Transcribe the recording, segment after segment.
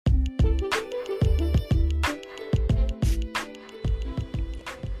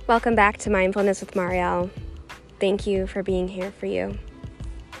Welcome back to Mindfulness with Marielle. Thank you for being here for you.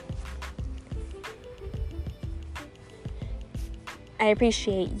 I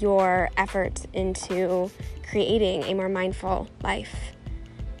appreciate your effort into creating a more mindful life.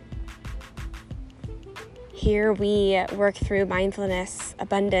 Here we work through mindfulness,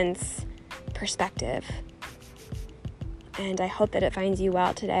 abundance, perspective. And I hope that it finds you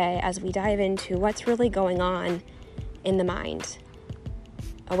well today as we dive into what's really going on in the mind.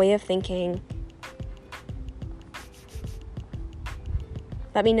 A way of thinking.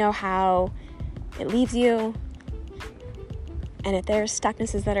 Let me know how it leaves you, and if there's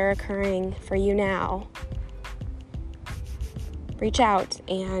stucknesses that are occurring for you now, reach out,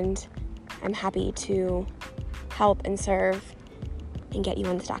 and I'm happy to help and serve and get you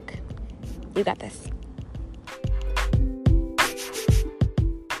unstuck. You got this.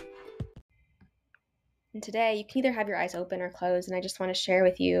 And today, you can either have your eyes open or closed, and I just want to share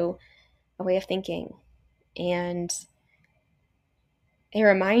with you a way of thinking and a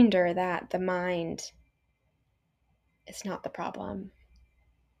reminder that the mind is not the problem.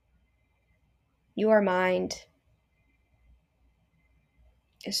 Your mind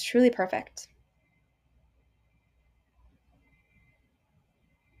is truly perfect.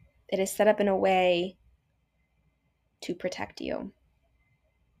 It is set up in a way to protect you,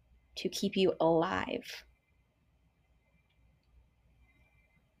 to keep you alive.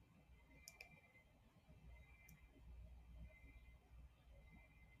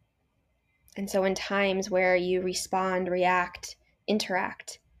 And so in times where you respond, react,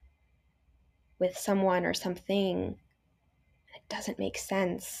 interact with someone or something, it doesn't make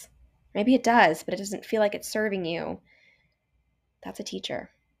sense. Maybe it does, but it doesn't feel like it's serving you. That's a teacher.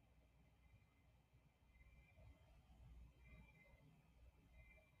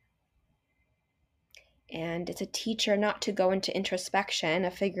 And it's a teacher not to go into introspection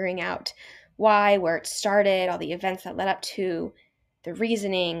of figuring out why, where it started, all the events that led up to the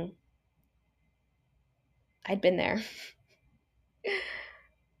reasoning. I'd been there.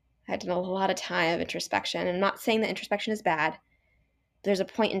 I'd done a lot of time of introspection. And I'm not saying that introspection is bad. There's a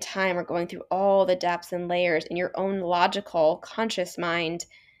point in time where going through all the depths and layers in your own logical, conscious mind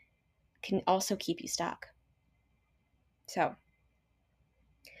can also keep you stuck. So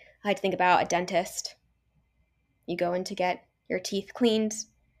I like to think about a dentist. You go in to get your teeth cleaned,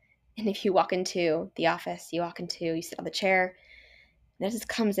 and if you walk into the office, you sit on the chair, and the dentist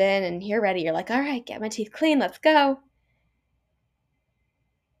comes in and you're ready. You're like, all right, get my teeth clean, let's go.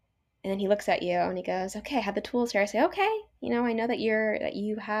 And then he looks at you and he goes, okay, I have the tools here. I say, okay, I know that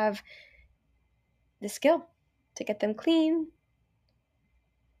you have the skill to get them clean,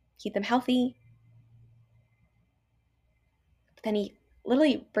 keep them healthy. But then he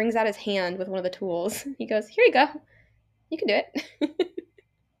literally brings out his hand with one of the tools. He goes, here you go. You can do it.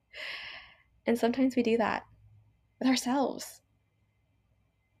 And sometimes we do that with ourselves.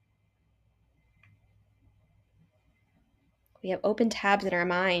 We have open tabs in our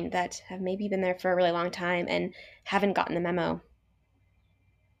mind that have maybe been there for a really long time and haven't gotten the memo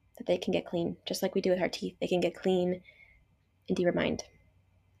that they can get clean. Just like we do with our teeth, they can get clean into your mind.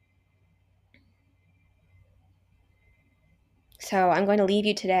 So I'm going to leave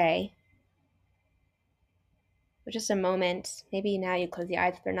you today with just a moment. Maybe now you close the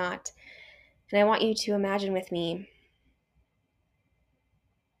eyes if they're not. And I want you to imagine with me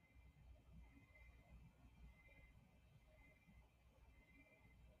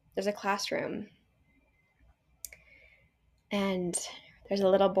there's a classroom and there's a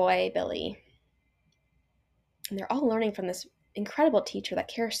little boy, Billy, and they're all learning from this incredible teacher that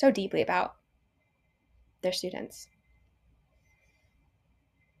cares so deeply about their students.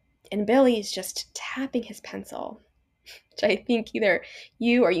 And Billy is just tapping his pencil, which I think either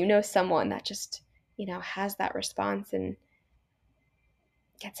you or someone that just, has that response and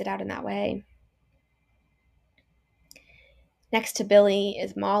gets it out in that way. Next to Billy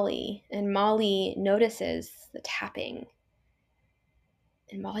is Molly, and Molly notices the tapping.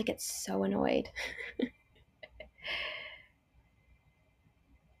 And Molly gets so annoyed.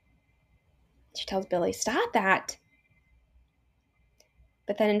 She tells Billy, stop that.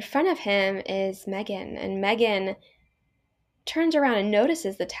 But then in front of him is Megan, and Megan turns around and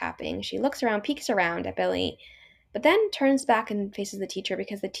notices the tapping. She looks around, peeks around at Billy, but then turns back and faces the teacher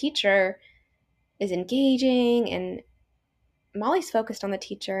because the teacher is engaging, and Molly's focused on the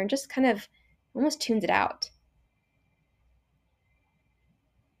teacher and just kind of almost tunes it out.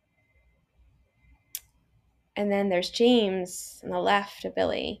 And then there's James on the left of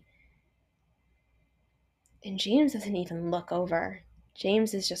Billy. And James doesn't even look over.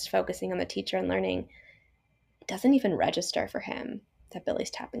 James is just focusing on the teacher and learning. It doesn't even register for him. that Billy's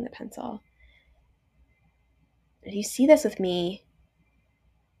tapping the pencil. If you see this with me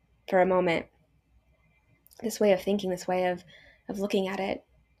for a moment, this way of thinking, this way of looking at it,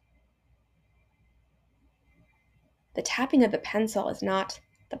 the tapping of the pencil is not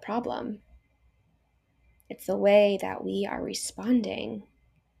the problem. It's the way that we are responding.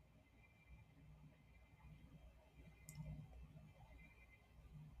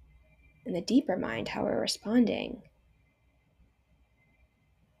 In the deeper mind, how we're responding,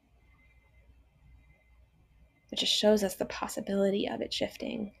 it just shows us the possibility of it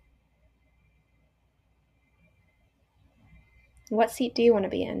shifting. What seat do you want to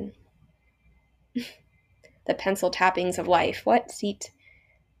be in? The pencil tappings of life. What seat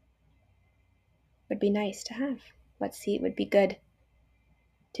would be nice to have? What seat would be good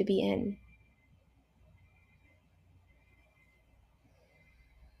to be in?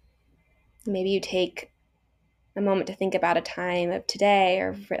 Maybe you take a moment to think about a time of today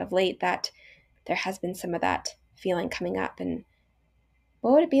or of late that there has been some of that feeling coming up, and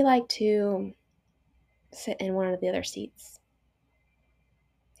what would it be like to sit in one of the other seats?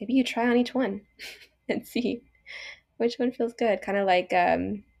 Maybe you try on each one and see which one feels good. Kind of like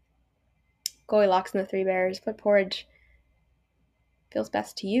Goldilocks and the Three Bears. What porridge feels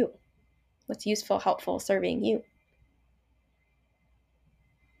best to you? What's useful, helpful, serving you?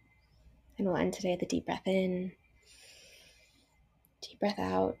 And we'll end today with a deep breath in, deep breath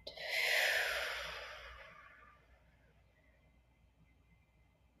out.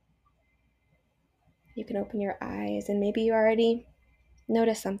 You can open your eyes and maybe you already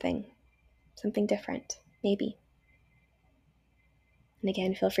notice something different, maybe. And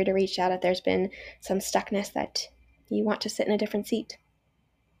again, feel free to reach out if there's been some stuckness that you want to sit in a different seat.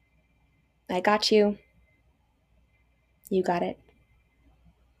 I got you. You got it.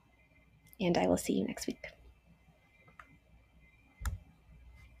 And I will see you next week.